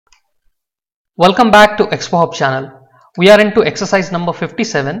Welcome back to ExpoHub channel. We are into exercise number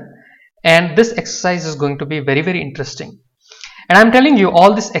 57 and this exercise is going to be very interesting. And I'm telling you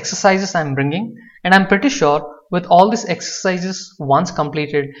all these exercises I'm bringing, and I'm pretty sure with all these exercises once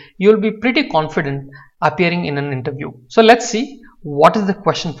completed, you'll be pretty confident appearing in an interview. So let's see what is the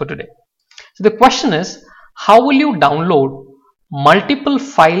question for today. So the question is, how will you download multiple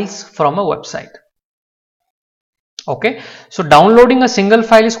files from a website? Okay, so downloading a single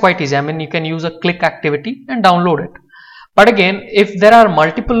file is quite easy. I mean, you can use a click activity and download it. But again, if there are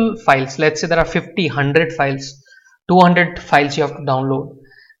multiple files, let's say there are 50, 100 files, 200 files you have to download,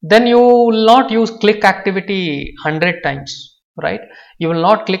 then you will not use click activity 100 times, right? You will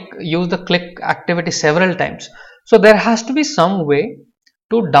not use the click activity several times. So there has to be some way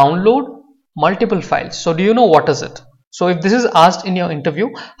to download multiple files. So do you know what is it? So if this is asked in your interview,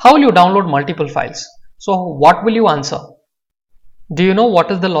 how will you download multiple files? So what will you answer? Do you know what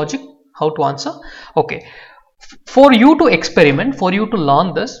is the logic? How to answer? Okay. For you to experiment, for you to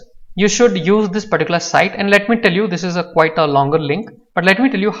learn this, you should use this particular site, and let me tell you, this is quite a longer link, but let me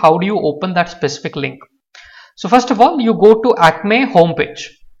tell you how do you open that specific link. So first of all, you go to Acme homepage.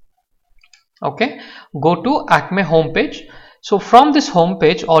 Okay, go to Acme homepage. So from this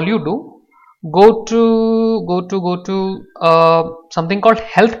homepage, all you do, go to something called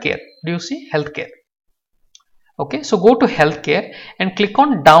healthcare. Do you see healthcare? Okay, so go to healthcare and click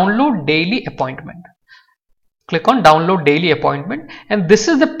on download daily appointment. Click on download daily appointment, and this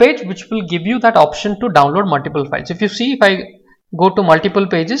is the page which will give you that option to download multiple files. If you see, if I go to multiple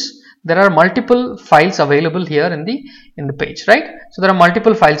pages, there are multiple files available here in the page, right? So there are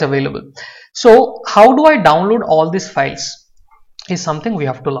multiple files available. So how do I download all these files is something we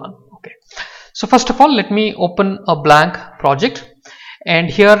have to learn. Okay, so first of all, let me open a blank project.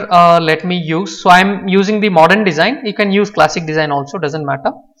 And here let me use, so I'm using the modern design. You can use classic design also, doesn't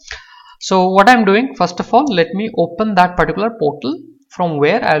matter. So what I'm doing, first of all, let me open that particular portal from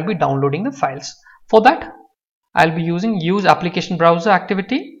where I'll be downloading the files. For that, I'll be using use application browser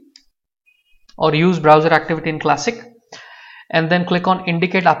activity or use browser activity in classic, and then click on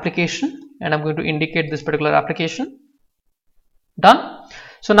indicate application, and I'm going to indicate this particular application. Done.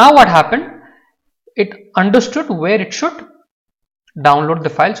 So now what happened, it understood where it should download the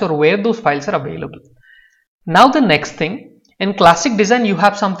files or where those files are available. Now the next thing, in classic design you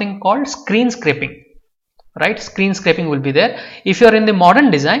have something called screen scraping, right? Screen scraping will be there. If you are in the modern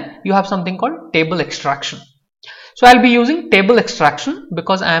design, you have something called table extraction. So I'll be using table extraction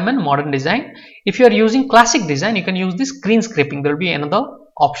because I am in modern design. If you are using classic design, you can use the screen scraping. There will be another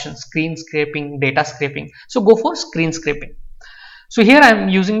option, screen scraping, data scraping. So go for screen scraping. So here I am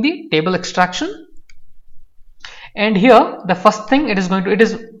using the table extraction. And here the first thing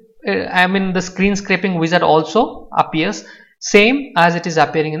I mean the screen scraping wizard also appears same as it is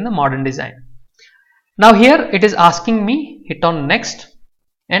appearing in the modern design. Now here it is asking me hit on next,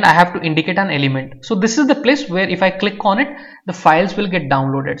 and I have to indicate an element. So this is the place where if I click on it, the files will get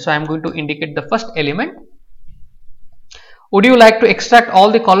downloaded. So I am going to indicate the first element. Would you like to extract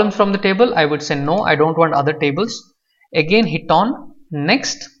all the columns from the table? I would say no, I don't want other tables. Again hit on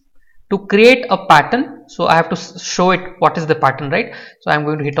next to create a pattern. So I have to show it what is the pattern, right? So I'm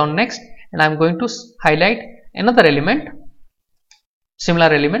going to hit on next, and I'm going to highlight another element,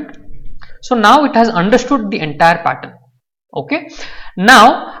 similar element. So now it has understood the entire pattern. Okay,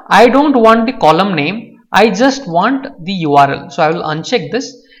 now I don't want the column name, I just want the URL. So I will uncheck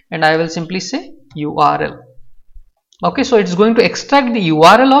this and I will simply say URL. Okay, so it's going to extract the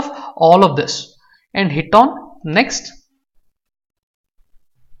URL of all of this, and hit on next.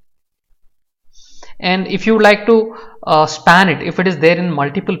 And if you would like to span it, if it is there in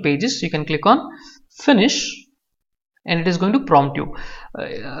multiple pages, you can click on finish, and it is going to prompt you.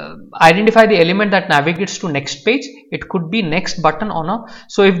 Identify the element that navigates to next page. It could be next button on a,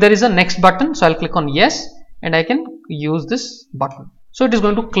 so if there is a next button, so I'll click on yes, and I can use this button. So it is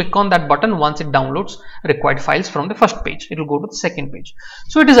going to click on that button once it downloads required files from the first page. It will go to the second page.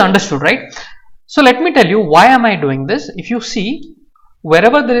 So it is understood, right? So let me tell you why am I doing this. If you see,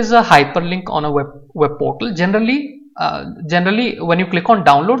 wherever there is a hyperlink on a web portal, generally when you click on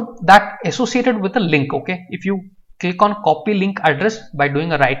download, that associated with a link. Okay, if you click on copy link address by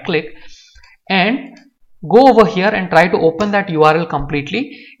doing a right click and go over here and try to open that URL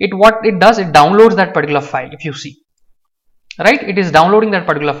completely, what it does, it downloads that particular file. If you see, right, it is downloading that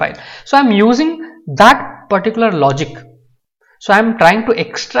particular file. So I'm using that particular logic. So I'm trying to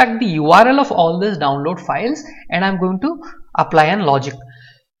extract the URL of all these download files, and I'm going to apply an logic.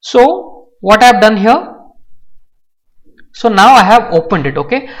 So what I have done here, so now I have opened it.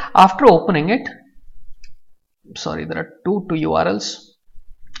 Okay, after opening it, sorry, there are two URLs.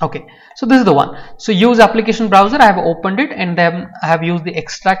 Okay, so this is the one. So use application browser, I have opened it, and then I have used the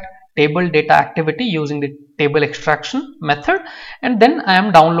extract table data activity using the table extraction method, and then I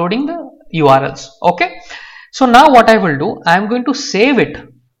am downloading the URLs. Okay, so now what I will do, I am going to save it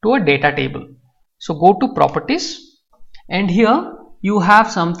to a data table. So go to properties, and here you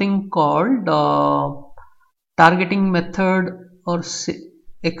have something called targeting method or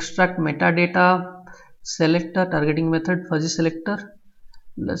extract metadata selector, targeting method, fuzzy selector.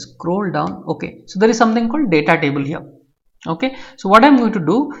 Let's scroll down. Okay, so there is something called data table here. Okay, so what I'm going to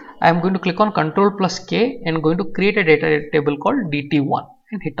do, I'm going to click on Control plus K and going to create a data table called DT1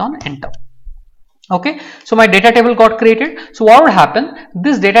 and hit on enter. Okay, so my data table got created. So what would happen,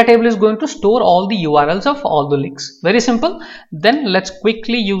 this data table is going to store all the URLs of all the links. Very simple. Then let's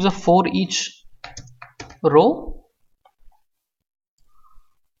quickly use a for each row.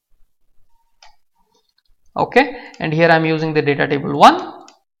 Okay, and here I'm using the data table 1,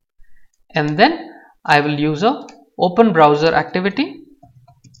 and then I will use a open browser activity,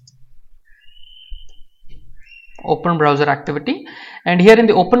 and here in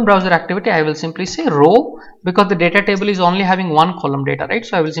the open browser activity I will simply say row, because the data table is only having one column data, right?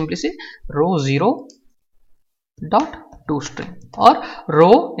 So I will simply say row 0 dot toString, or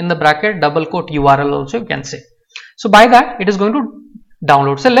row in the bracket double quote URL also you can say. So by that it is going to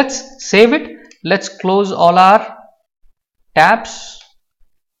download. So let's save it, let's close all our tabs.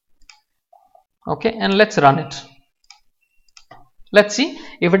 Okay, and let's run it. Let's see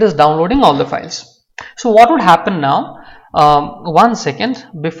if it is downloading all the files. So what would happen now, 1 second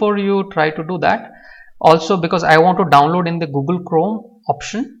before you try to do that, also because I want to download in the Google Chrome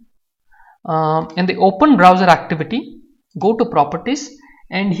option, in the open browser activity, go to properties,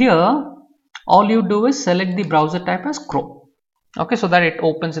 and here all you do is select the browser type as Chrome. Okay, so that it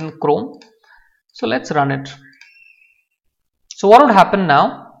opens in Chrome. So let's run it. So what would happen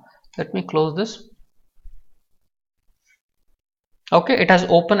now, let me close this. Okay, it has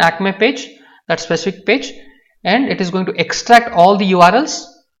open Acme page, that specific page, and it is going to extract all the URLs,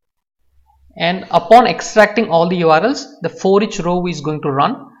 and upon extracting all the URLs, the for each row is going to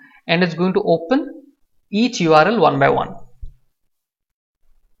run, and it's going to open each URL one by one.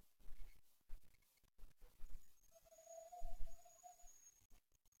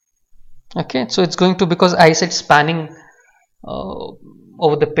 Okay, so it's going to, because I said spanning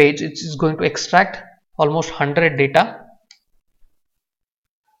over the page, it is going to extract almost 100 data.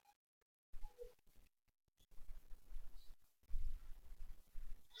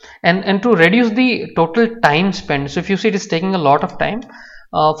 And to reduce the total time spent, so if you see it is taking a lot of time,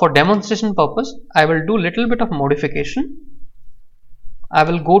 for demonstration purpose I will do little bit of modification. I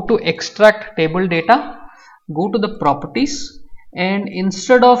will go to extract table data, go to the properties, and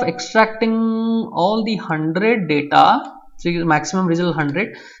instead of extracting all the 100 data, so maximum result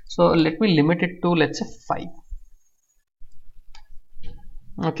 100, so let me limit it to, let's say, 5.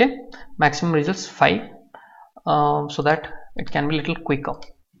 Okay, maximum results 5, so that it can be a little quicker.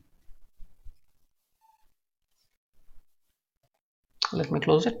 Let me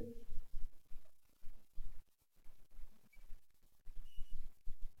close it.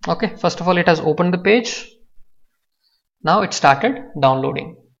 Okay, first of all it has opened the page. Now it started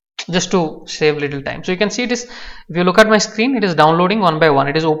downloading, just to save little time. So you can see it is, if you look at my screen, it is downloading one by one.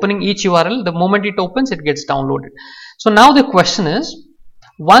 It is opening each URL. The moment it opens, it gets downloaded. So now the question is,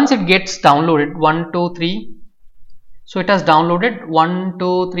 once it gets downloaded, 1 2 3, so it has downloaded 1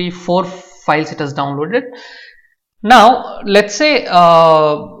 2 3 4 files, it has downloaded. Now let's say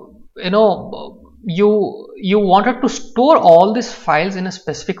you wanted to store all these files in a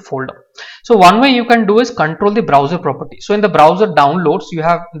specific folder. So one way you can do is control the browser property. So in the browser downloads, you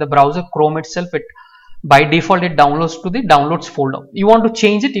have the browser Chrome itself, it by default it downloads to the downloads folder. You want to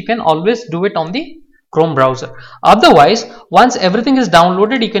change it, you can always do it on the Chrome browser. Otherwise, once everything is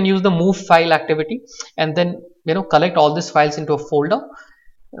downloaded, you can use the move file activity and then collect all these files into a folder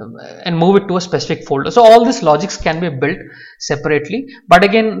and move it to a specific folder. So all these logics can be built separately, but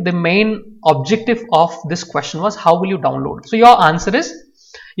again the main objective of this question was how will you download. So your answer is,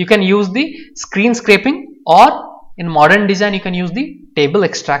 you can use the screen scraping, or in modern design you can use the table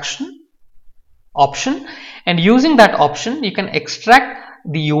extraction option, and using that option you can extract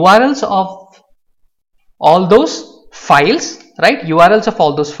the URLs of all those files, right? URLs of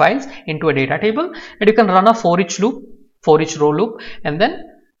all those files into a data table, and you can run a for each loop, for each row loop, and then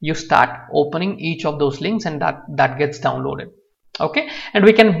you start opening each of those links, and that gets downloaded. Okay, and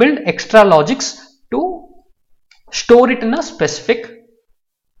we can build extra logics to store it in a specific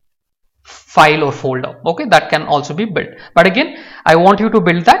file or folder. Okay, that can also be built, but again I want you to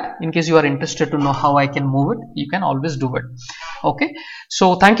build that in case you are interested to know how I can move it, you can always do it. Okay,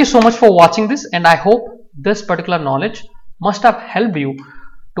 so thank you so much for watching this, and I hope this particular knowledge must have helped you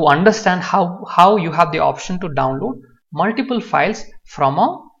to understand how you have the option to download multiple files from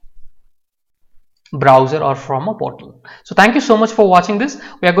a browser or from a portal. So thank you so much for watching this.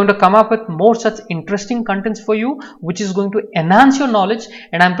 We are going to come up with more such interesting contents for you, which is going to enhance your knowledge,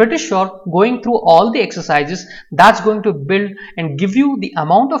 and I'm pretty sure going through all the exercises, that's going to build and give you the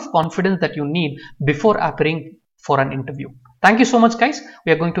amount of confidence that you need before appearing for an interview. Thank you so much, guys.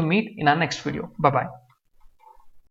 We are going to meet in our next video. Bye bye.